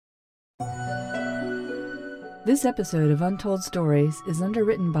This episode of Untold Stories is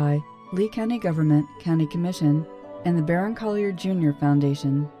underwritten by Lee County Government, County Commission, and the Baron Collier Jr.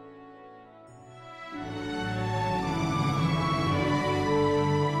 Foundation.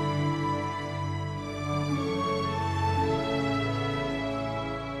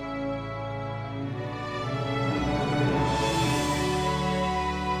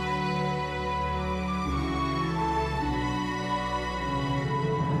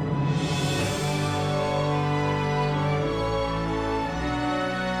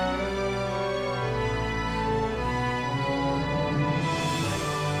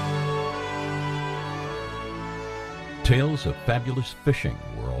 Tales of fabulous fishing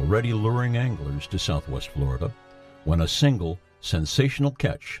were already luring anglers to southwest Florida when a single, sensational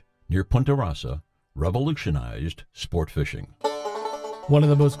catch near Punta Rassa revolutionized sport fishing. One of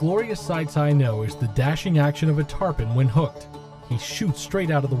the most glorious sights I know is the dashing action of a tarpon when hooked. He shoots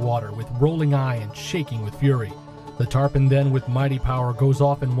straight out of the water with rolling eye and shaking with fury. The tarpon then, with mighty power, goes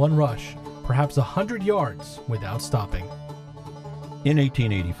off in one rush, perhaps 100 yards, without stopping. In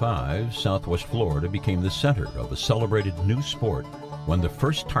 1885, southwest Florida became the center of a celebrated new sport when the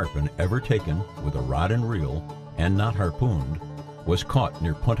first tarpon ever taken with a rod and reel and not harpooned was caught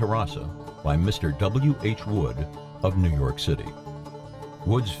near Punta Rassa by Mr. W.H. Wood of New York City.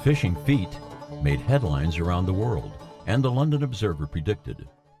 Wood's fishing feat made headlines around the world, and the London Observer predicted,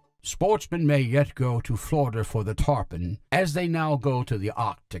 "Sportsmen may yet go to Florida for the tarpon, as they now go to the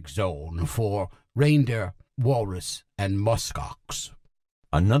Arctic zone for reindeer, walrus, and muskox."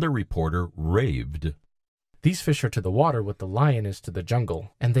 Another reporter raved, "These fish are to the water what the lion is to the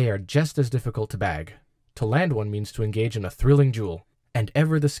jungle, and they are just as difficult to bag. To land one means to engage in a thrilling duel, and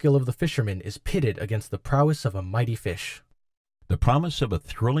ever the skill of the fisherman is pitted against the prowess of a mighty fish." The promise of a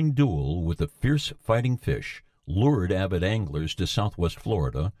thrilling duel with a fierce fighting fish lured avid anglers to southwest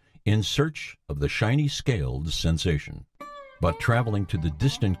Florida in search of the shiny scaled sensation. But traveling to the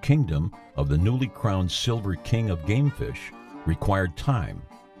distant kingdom of the newly crowned Silver King of game fish required time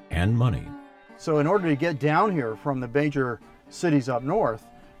and money. So in order to get down here from the major cities up north,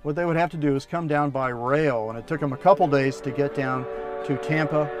 what they would have to do is come down by rail, and it took them a couple days to get down to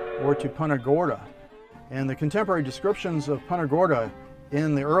Tampa or to Punta Gorda. And the contemporary descriptions of Punta Gorda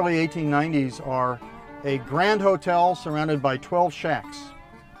in the early 1890s are a grand hotel surrounded by 12 shacks.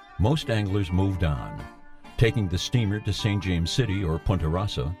 Most anglers moved on, taking the steamer to St. James City or Punta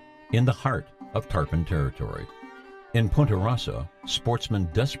Rassa in the heart of tarpon territory. In Punta Rassa, sportsmen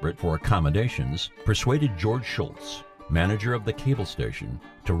desperate for accommodations persuaded George Schultz, manager of the cable station,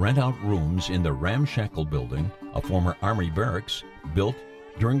 to rent out rooms in the ramshackle building, a former Army barracks built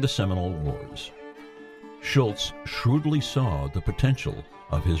during the Seminole Wars. Schultz shrewdly saw the potential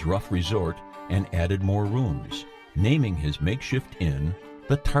of his rough resort and added more rooms, naming his makeshift inn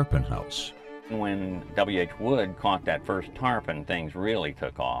the Tarpon House. When W.H. Wood caught that first tarpon, things really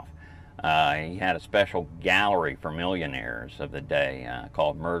took off. He had a special gallery for millionaires of the day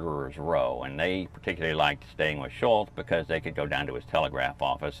called Murderer's Row, and they particularly liked staying with Schultz because they could go down to his telegraph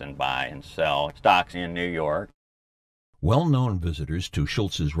office and buy and sell stocks in New York. Well-known visitors to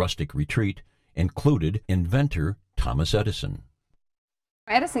Schultz's rustic retreat included inventor Thomas Edison.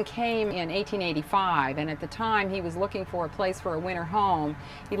 Edison came in 1885, and at the time he was looking for a place for a winter home.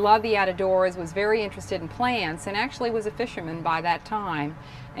 He loved the outdoors, was very interested in plants, and actually was a fisherman by that time,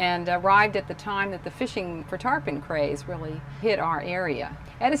 and arrived at the time that the fishing for tarpon craze really hit our area.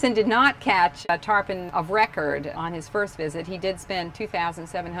 Edison did not catch a tarpon of record on his first visit. He did spend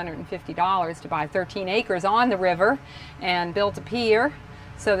 $2,750 to buy 13 acres on the river and built a pier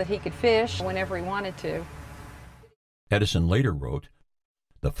so that he could fish whenever he wanted to. Edison later wrote,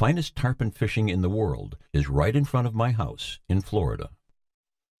 "The finest tarpon fishing in the world is right in front of my house in Florida."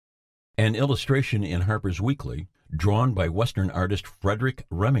 An illustration in Harper's Weekly, drawn by Western artist Frederick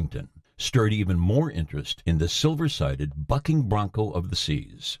Remington, stirred even more interest in the silver-sided bucking bronco of the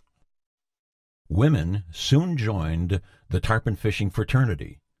seas. Women soon joined the tarpon fishing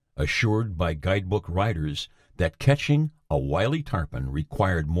fraternity, assured by guidebook writers that catching a wily tarpon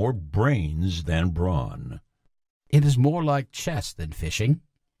required more brains than brawn. It is more like chess than fishing.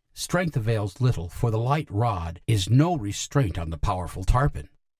 Strength avails little, for the light rod is no restraint on the powerful tarpon.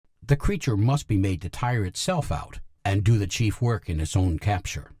 The creature must be made to tire itself out and do the chief work in its own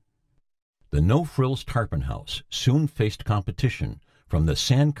capture. The no-frills Tarpon House soon faced competition from the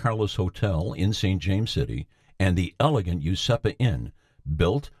San Carlos Hotel in St. James City and the elegant Giuseppe Inn,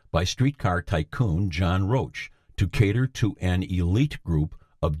 built by streetcar tycoon John Roach to cater to an elite group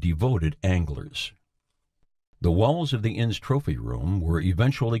of devoted anglers. The walls of the inn's trophy room were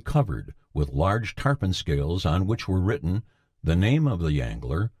eventually covered with large tarpon scales on which were written the name of the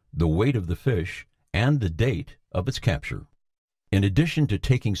angler, the weight of the fish, and the date of its capture. In addition to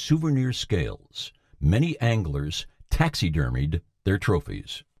taking souvenir scales, many anglers taxidermied their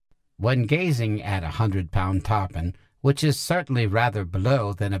trophies. When gazing at 100-pound tarpon, which is certainly rather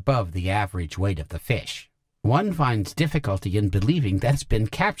below than above the average weight of the fish, one finds difficulty in believing that it's been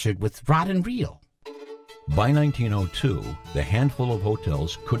captured with rod and reel. By 1902, the handful of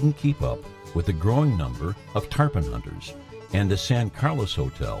hotels couldn't keep up with the growing number of tarpon hunters, and the San Carlos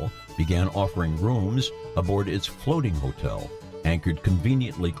Hotel began offering rooms aboard its floating hotel, anchored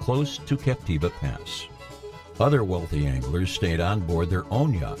conveniently close to Captiva Pass. Other wealthy anglers stayed on board their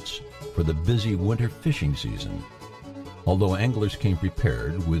own yachts for the busy winter fishing season. Although anglers came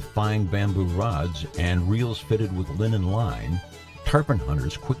prepared with fine bamboo rods and reels fitted with linen line, tarpon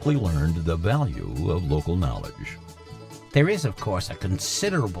hunters quickly learned the value of local knowledge. There is, of course, a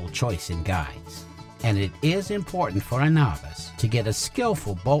considerable choice in guides, and it is important for a novice to get a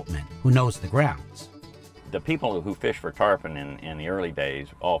skillful boatman who knows the grounds. The people who fished for tarpon in the early days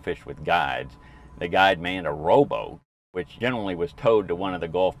all fished with guides. The guide manned a rowboat, which generally was towed to one of the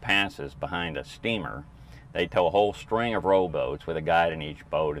Gulf passes behind a steamer. They'd tow a whole string of rowboats with a guide in each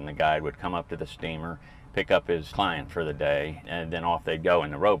boat, and the guide would come up to the steamer, pick up his client for the day, and then off they'd go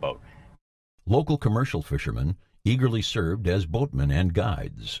in the rowboat. Local commercial fishermen eagerly served as boatmen and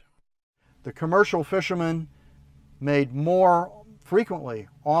guides. The commercial fishermen made more frequently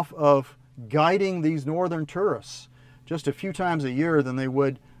off of guiding these northern tourists just a few times a year than they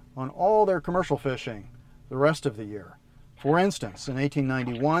would on all their commercial fishing the rest of the year. For instance, in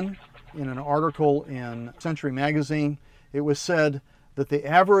 1891, in an article in Century Magazine, it was said that the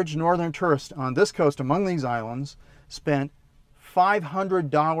average northern tourist on this coast among these islands spent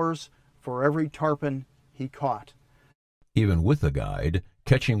 $500 for every tarpon he caught. Even with a guide,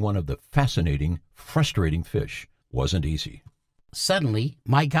 catching one of the fascinating, frustrating fish wasn't easy. Suddenly,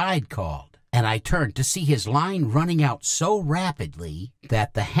 my guide called, and I turned to see his line running out so rapidly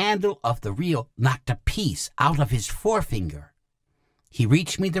that the handle of the reel knocked a piece out of his forefinger. He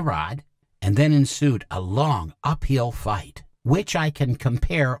reached me the rod, and then ensued a long uphill fight, which I can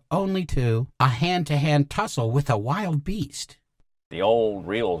compare only to a hand-to-hand tussle with a wild beast. The old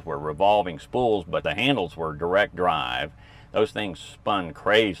reels were revolving spools, but the handles were direct drive. Those things spun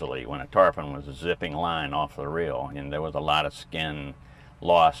crazily when a tarpon was zipping line off the reel, and there was a lot of skin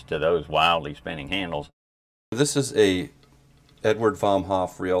lost to those wildly spinning handles. This is a Edward vom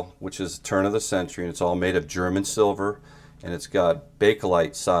Hoff reel, which is turn of the century, and it's all made of German silver, and it's got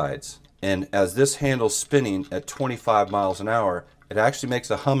bakelite sides. And as this handle's spinning at 25 miles an hour, it actually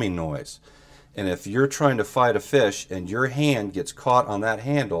makes a humming noise. And if you're trying to fight a fish and your hand gets caught on that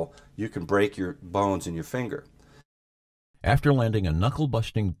handle, you can break your bones in your finger. After landing a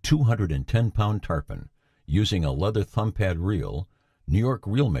knuckle-busting 210-pound tarpon using a leather thumb pad reel, New York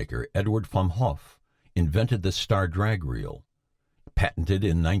reel maker Edward vom Hoff invented the star drag reel, patented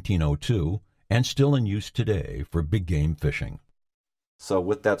in 1902 and still in use today for big game fishing. So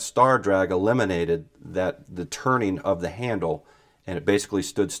with that star drag eliminated the turning of the handle, and it basically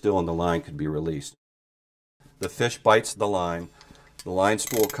stood still and the line could be released. The fish bites the line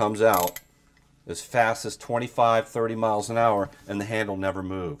spool comes out as fast as 25, 30 miles an hour, and the handle never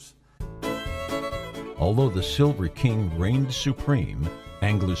moves. Although the Silver King reigned supreme,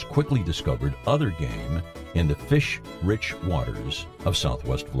 anglers quickly discovered other game in the fish-rich waters of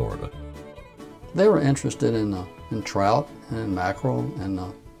Southwest Florida. They were interested in trout and mackerel and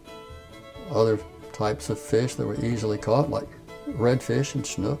other types of fish that were easily caught, like redfish and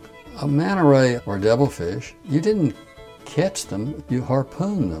snook. A manta ray or devilfish, you didn't catch them, you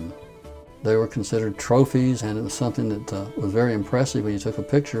harpooned them. They were considered trophies, and it was something that was very impressive when you took a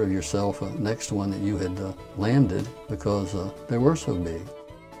picture of yourself next to one that you had landed, because they were so big.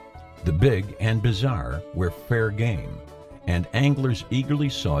 The big and bizarre were fair game, and anglers eagerly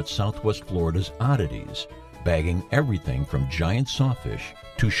sought Southwest Florida's oddities, bagging everything from giant sawfish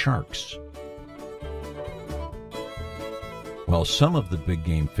to sharks. While some of the big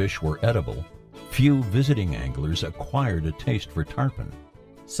game fish were edible, few visiting anglers acquired a taste for tarpon.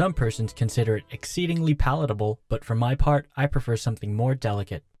 Some persons consider it exceedingly palatable, but for my part, I prefer something more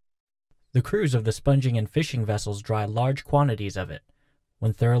delicate. The crews of the sponging and fishing vessels dry large quantities of it.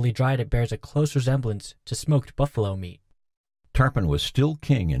 When thoroughly dried, it bears a close resemblance to smoked buffalo meat. Tarpon was still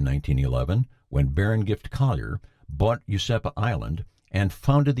king in 1911 when Baron Gift Collier bought Usepa Island and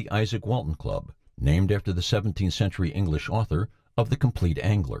founded the Isaac Walton Club, named after the 17th century English author of The Complete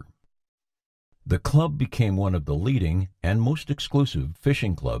Angler. The club became one of the leading and most exclusive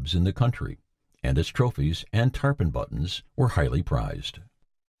fishing clubs in the country, and its trophies and tarpon buttons were highly prized.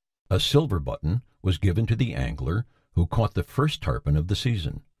 A silver button was given to the angler who caught the first tarpon of the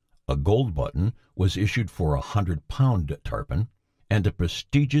season. A gold button was issued for a 100-pound tarpon, and a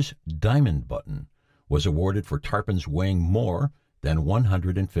prestigious diamond button was awarded for tarpons weighing more than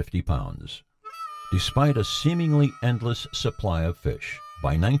 150 pounds. Despite a seemingly endless supply of fish,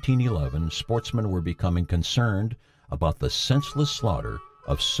 by 1911, sportsmen were becoming concerned about the senseless slaughter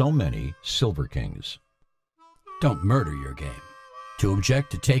of so many silver kings. Don't murder your game. To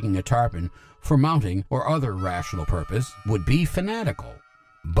object to taking a tarpon for mounting or other rational purpose would be fanatical.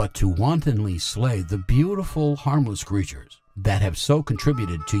 But to wantonly slay the beautiful, harmless creatures that have so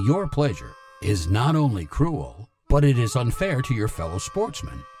contributed to your pleasure is not only cruel, but it is unfair to your fellow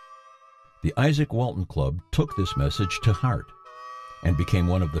sportsmen. The Isaac Walton Club took this message to heart and became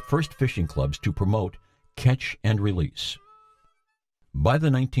one of the first fishing clubs to promote catch and release. By the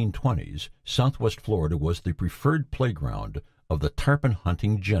 1920s, Southwest Florida was the preferred playground of the tarpon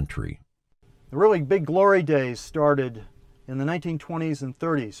hunting gentry. The really big glory days started in the 1920s and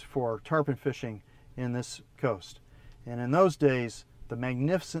 30s for tarpon fishing in this coast. And in those days, the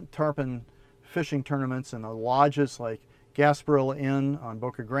magnificent tarpon fishing tournaments in the lodges like Gasparilla Inn on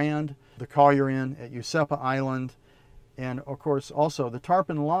Boca Grande, the Collier Inn at Usepa Island, and of course also the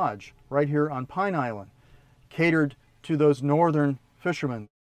Tarpon Lodge right here on Pine Island, catered to those northern fishermen.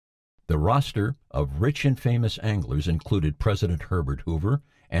 The roster of rich and famous anglers included President Herbert Hoover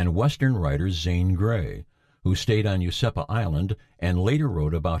and Western writer Zane Grey, who stayed on Usepa Island and later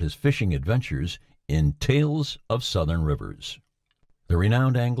wrote about his fishing adventures in Tales of Southern Rivers. The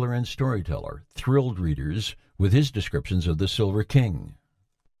renowned angler and storyteller thrilled readers with his descriptions of the Silver King.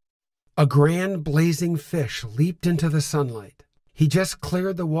 A grand blazing fish leaped into the sunlight. He just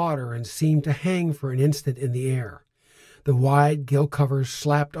cleared the water and seemed to hang for an instant in the air. The wide gill covers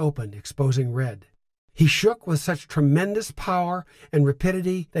slapped open, exposing red. He shook with such tremendous power and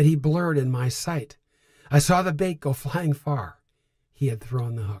rapidity that he blurred in my sight. I saw the bait go flying far. He had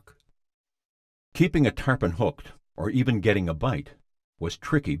thrown the hook. Keeping a tarpon hooked, or even getting a bite, was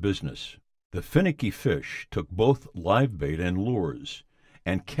tricky business. The finicky fish took both live bait and lures,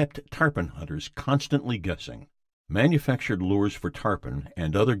 and kept tarpon hunters constantly guessing. Manufactured lures for tarpon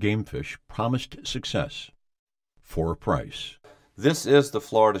and other game fish promised success for a price. This is the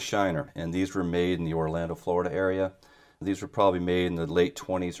Florida Shiner, and these were made in the Orlando, Florida area. These were probably made in the late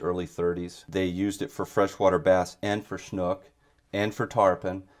 20s, early 30s. They used it for freshwater bass and for snook and for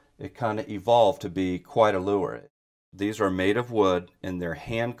tarpon. It kind of evolved to be quite a lure. These are made of wood and they're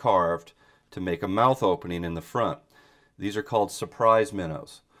hand carved to make a mouth opening in the front. These are called surprise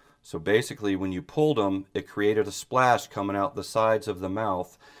minnows. So basically when you pulled them, it created a splash coming out the sides of the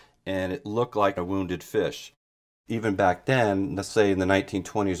mouth and it looked like a wounded fish. Even back then, let's say in the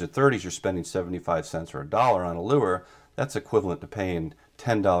 1920s or 30s, you're spending 75 cents or $1 on a lure. That's equivalent to paying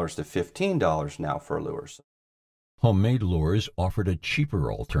 $10 to $15 now for lures. Homemade lures offered a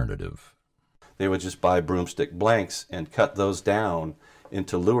cheaper alternative. They would just buy broomstick blanks and cut those down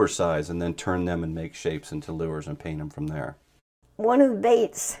into lure size and then turn them and make shapes into lures and paint them from there. One of the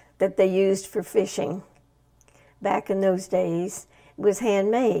baits that they used for fishing back in those days was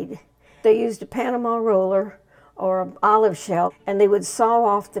handmade. They used a Panama roller or an olive shell, and they would saw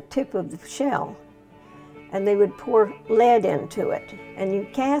off the tip of the shell, and they would pour lead into it, and you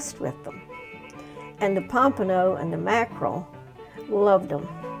cast with them. And the pompano and the mackerel loved them,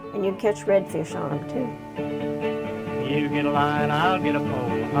 and you'd catch redfish on them too. You get a line, I'll get a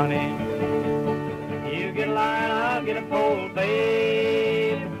pole, honey. You get a line, I'll get a pole,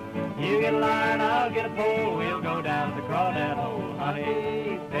 babe. You get a line, I'll get a pole. We'll go down to the crawdad hole,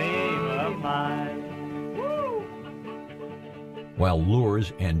 honey, babe of mine. While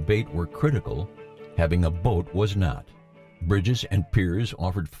lures and bait were critical, having a boat was not. Bridges and piers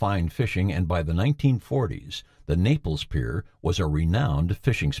offered fine fishing, and by the 1940s, the Naples Pier was a renowned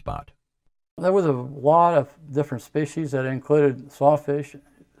fishing spot. There was a lot of different species that included sawfish,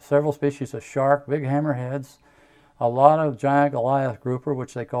 several species of shark, big hammerheads, a lot of giant Goliath grouper,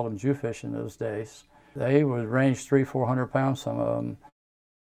 which they called them Jewfish in those days. They would range 300-400 pounds, some of them.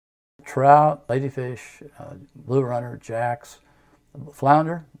 Trout, ladyfish, blue runner, jacks,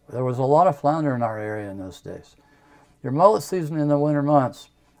 flounder. There was a lot of flounder in our area in those days. Your mullet season in the winter months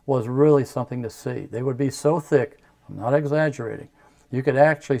was really something to see. They would be so thick, I'm not exaggerating, you could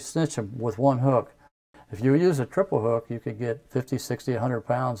actually cinch them with one hook. If you use a triple hook, you could get 50, 60, 100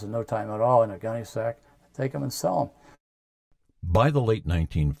 pounds in no time at all in a gunny sack, take them and sell them. By the late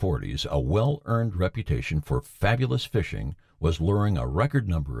 1940s, a well-earned reputation for fabulous fishing was luring a record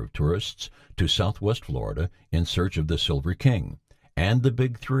number of tourists to Southwest Florida in search of the Silver King and the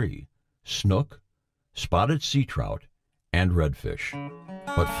big three, snook, spotted sea trout, and redfish.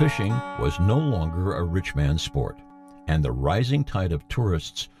 But fishing was no longer a rich man's sport, and the rising tide of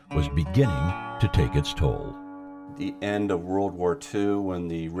tourists was beginning to take its toll. The end of World War II, when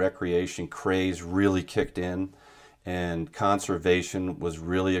the recreation craze really kicked in, and conservation was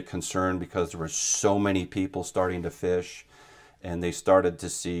really a concern because there were so many people starting to fish, and they started to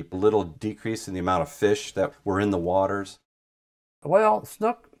see a little decrease in the amount of fish that were in the waters. Well,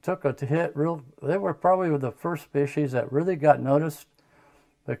 snook took a hit they were probably the first species that really got noticed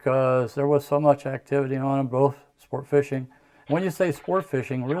because there was so much activity on them, both sport fishing. When you say sport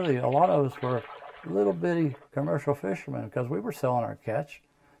fishing, really a lot of us were little bitty commercial fishermen because we were selling our catch,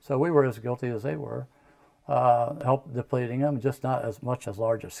 so we were as guilty as they were. Helped depleting them, just not as much as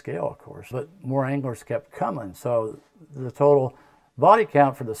large a scale, of course, but more anglers kept coming, so the total body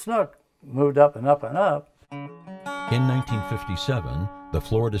count for the snook moved up and up and up. In 1957, the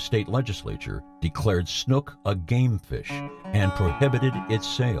Florida State Legislature declared snook a game fish and prohibited its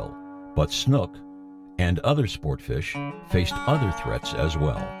sale, but snook and other sport fish faced other threats as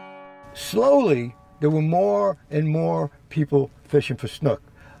well. Slowly, there were more and more people fishing for snook.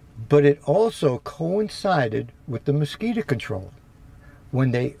 But it also coincided with the mosquito control.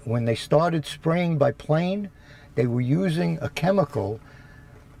 When they started spraying by plane, they were using a chemical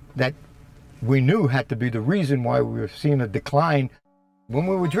that we knew had to be the reason why we were seeing a decline. When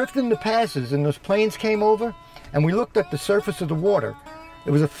we were drifting the passes and those planes came over and we looked at the surface of the water,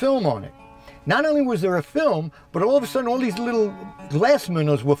 there was a film on it. Not only was there a film, but all of a sudden all these little glass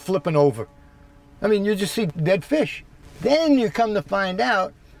minnows were flipping over. I mean, you just see dead fish. Then you come to find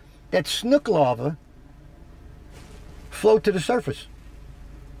out that snook larvae float to the surface.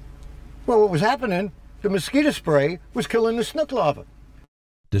 Well, what was happening, the mosquito spray was killing the snook larvae.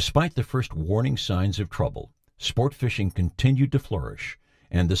 Despite the first warning signs of trouble, sport fishing continued to flourish,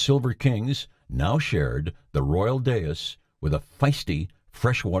 and the Silver Kings now shared the royal dais with a feisty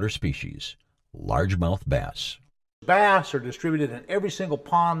freshwater species, largemouth bass. Bass are distributed in every single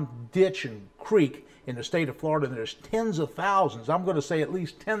pond, ditch, and creek in the state of Florida, and there's tens of thousands, I'm going to say at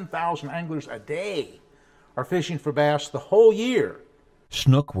least 10,000 anglers a day are fishing for bass the whole year.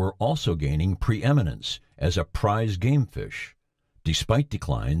 Snook were also gaining preeminence as a prize game fish, despite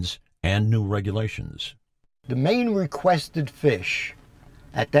declines and new regulations. The main requested fish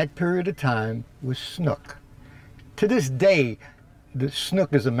at that period of time was snook. To this day, the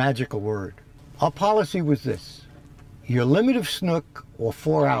snook is a magical word. Our policy was this: your limit of snook or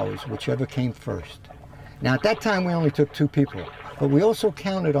 4 hours, whichever came first. Now at that time we only took 2 people, but we also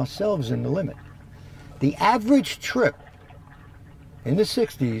counted ourselves in the limit. The average trip in the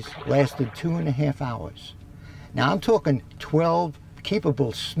 60s lasted 2.5 hours. Now I'm talking 12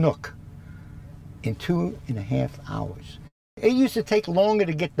 keepable snook in 2.5 hours. It used to take longer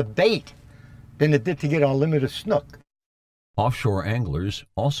to get the bait than it did to get our limit of snook. Offshore anglers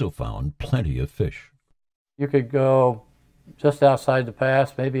also found plenty of fish. You could go just outside the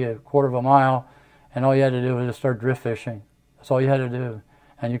pass, maybe a quarter of a mile, and all you had to do was just start drift fishing. That's all you had to do.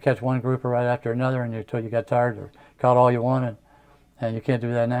 And you catch one grouper right after another until you got tired or caught all you wanted. And you can't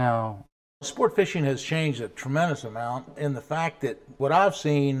do that now. Sport fishing has changed a tremendous amount in the fact that what I've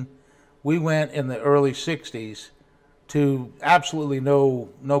seen, we went in the early 60s to absolutely no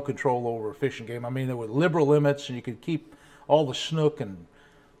control over a fishing game. I mean, there were liberal limits and you could keep all the snook and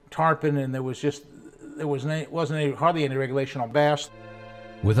tarpon, and there wasn't hardly any regulation on bass.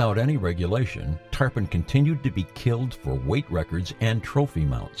 Without any regulation, tarpon continued to be killed for weight records and trophy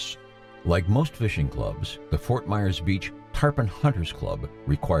mounts. Like most fishing clubs, the Fort Myers Beach Tarpon Hunters Club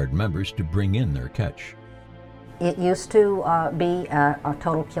required members to bring in their catch. It used to be a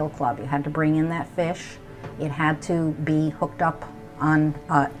total kill club. You had to bring in that fish. It had to be hooked up on,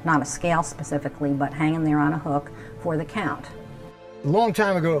 not a scale specifically, but hanging there on a hook for the count. A long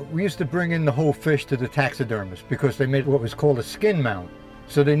time ago, we used to bring in the whole fish to the taxidermist because they made what was called a skin mount.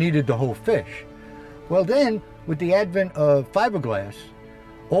 So they needed the whole fish. Well then, with the advent of fiberglass,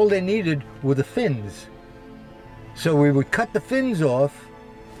 all they needed were the fins. So we would cut the fins off,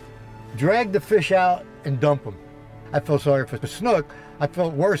 drag the fish out, and dump them. I felt sorry for the snook. I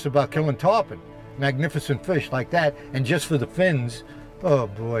felt worse about killing tarpon. Magnificent fish like that, and just for the fins, oh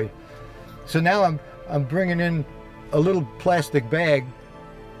boy. So now I'm bringing in a little plastic bag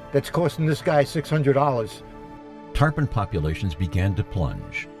that's costing this guy $600. Tarpon populations began to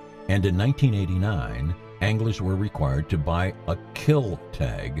plunge, and in 1989, anglers were required to buy a kill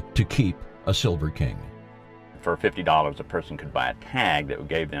tag to keep a silver king. For $50, a person could buy a tag that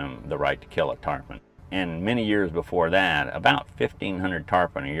gave them the right to kill a tarpon. And many years before that, about 1,500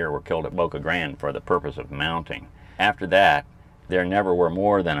 tarpon a year were killed at Boca Grande for the purpose of mounting. After that, there never were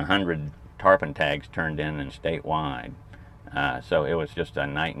more than 100 tarpon tags turned in statewide. So it was just a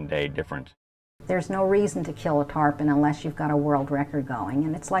night and day difference. There's no reason to kill a tarpon unless you've got a world record going.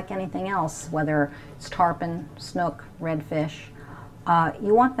 And it's like anything else, whether it's tarpon, snook, redfish,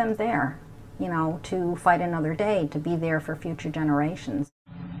 you want them there, you know, to fight another day, to be there for future generations.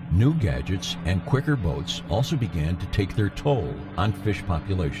 New gadgets and quicker boats also began to take their toll on fish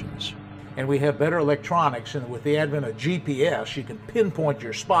populations. And we have better electronics, and with the advent of GPS, you can pinpoint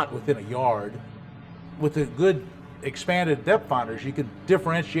your spot within a yard. With the good expanded depth finders, you can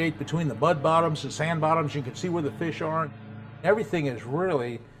differentiate between the mud bottoms and sand bottoms. You can see where the fish are. Everything is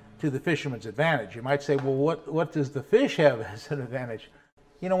really to the fisherman's advantage. You might say, well, what does the fish have as an advantage?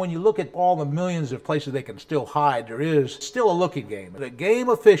 You know, when you look at all the millions of places they can still hide, there is still a looking game. The game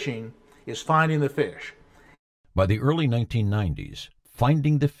of fishing is finding the fish. By the early 1990s,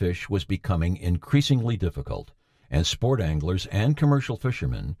 finding the fish was becoming increasingly difficult, and sport anglers and commercial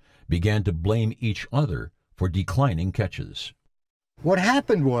fishermen began to blame each other for declining catches. What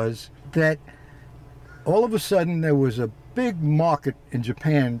happened was that all of a sudden there was a big market in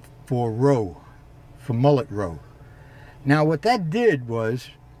Japan for roe, for mullet roe. Now what that did was,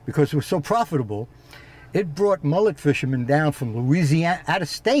 because it was so profitable, it brought mullet fishermen down from Louisiana, out of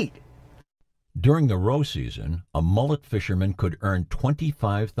state. During the roe season, a mullet fisherman could earn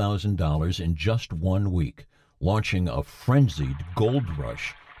 $25,000 in just 1 week, launching a frenzied gold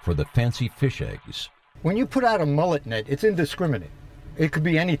rush for the fancy fish eggs. When you put out a mullet net, it's indiscriminate. It could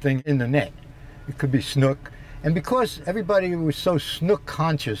be anything in the net. It could be snook. And because everybody was so snook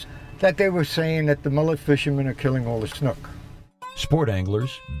conscious, that they were saying that the mullet fishermen are killing all the snook. Sport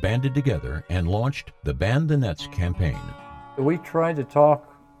anglers banded together and launched the Ban the Nets campaign. We tried to talk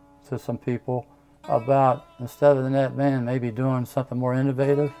to some people about, instead of the net ban, maybe doing something more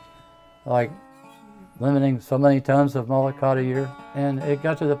innovative, like limiting so many tons of mullet caught a year. And it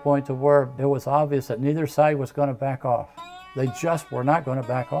got to the point to where it was obvious that neither side was going to back off. They just were not going to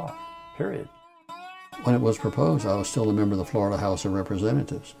back off, period. When it was proposed, I was still a member of the Florida House of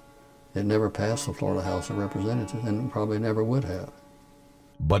Representatives. It never passed the Florida House of Representatives, and probably never would have.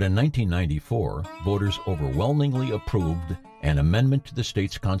 But in 1994, voters overwhelmingly approved an amendment to the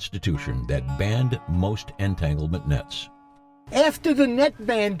state's constitution that banned most entanglement nets. After the net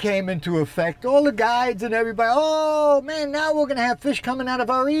ban came into effect, all the guides and everybody, oh man, now we're going to have fish coming out of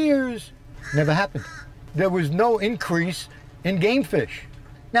our ears. Never happened. There was no increase in game fish.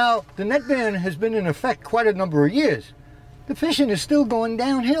 Now, the net ban has been in effect quite a number of years. The fishing is still going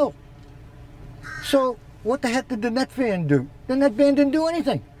downhill. So what the heck did the net ban do? The net ban didn't do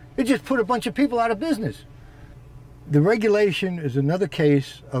anything. It just put a bunch of people out of business. The regulation is another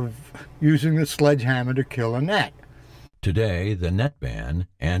case of using the sledgehammer to kill a net. Today, the net ban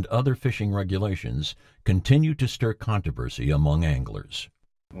and other fishing regulations continue to stir controversy among anglers.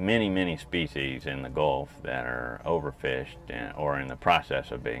 Many species in the Gulf that are overfished or in the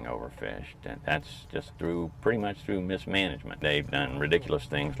process of being overfished. And that's just pretty much through mismanagement. They've done ridiculous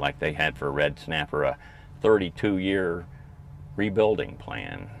things, like they had for red snapper a 32-year rebuilding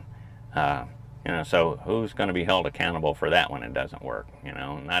plan. You know, so who's going to be held accountable for that when it doesn't work? You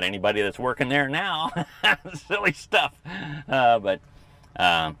know, not anybody that's working there now. Silly stuff. But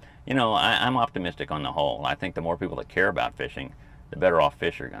you know, I'm optimistic on the whole. I think the more people that care about fishing, the better off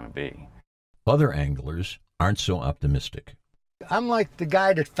fish are going to be. Other anglers aren't so optimistic. I'm like the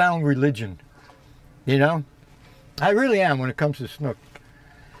guy that found religion, you know? I really am when it comes to snook.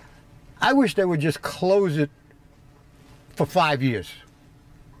 I wish they would just close it for 5 years.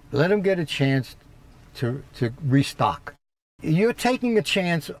 Let them get a chance to restock. You're taking a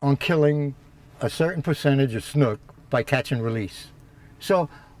chance on killing a certain percentage of snook by catch and release. So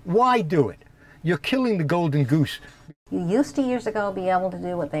why do it? You're killing the golden goose. You used to years ago be able to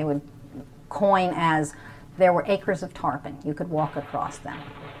do what they would coin as, there were acres of tarpon. You could walk across them.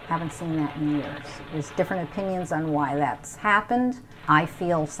 Haven't seen that in years. There's different opinions on why that's happened. I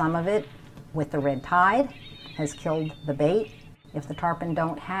feel some of it with the red tide has killed the bait. If the tarpon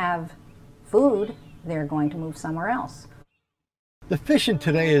don't have food, they're going to move somewhere else. The fishing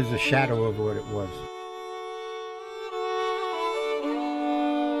today is a shadow of what it was.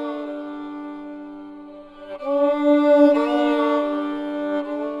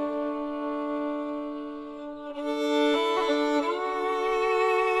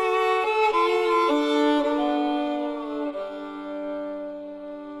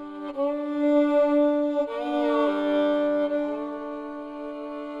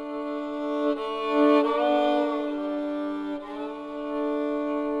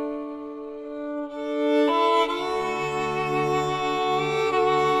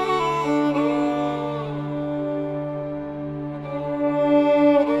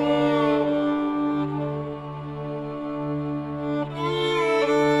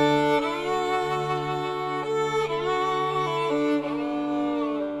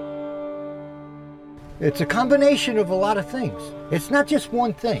 It's a combination of a lot of things. It's not just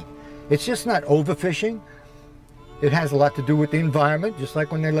one thing. It's just not overfishing. It has a lot to do with the environment, just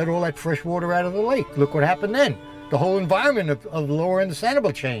like when they let all that fresh water out of the lake. Look what happened then. The whole environment of the lower end of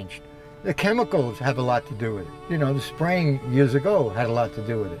Sanibel changed. The chemicals have a lot to do with it. You know, the spraying years ago had a lot to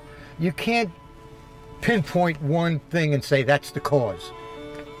do with it. You can't pinpoint one thing and say that's the cause.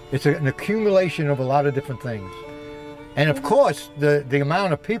 It's an accumulation of a lot of different things. And of course, the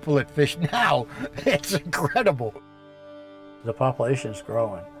amount of people that fish now, it's incredible. The population's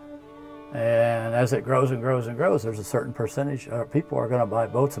growing. And as it grows and grows and grows, there's a certain percentage of people are going to buy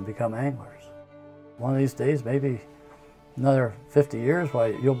boats and become anglers. One of these days, maybe another 50 years, why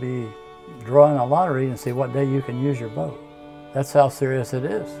you'll be drawing a lottery and see what day you can use your boat. That's how serious it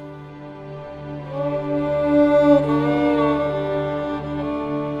is.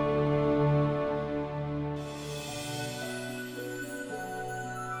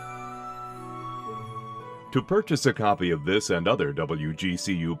 To purchase a copy of this and other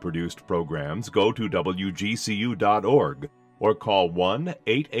WGCU-produced programs, go to WGCU.org or call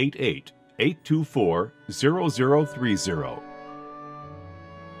 1-888-824-0030.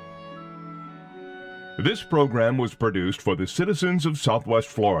 This program was produced for the citizens of Southwest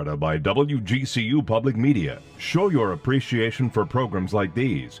Florida by WGCU Public Media. Show your appreciation for programs like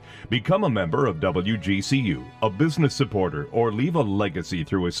these. Become a member of WGCU, a business supporter, or leave a legacy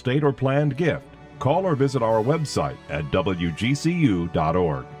through a state or planned gift. Call or visit our website at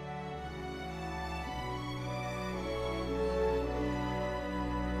WGCU.org.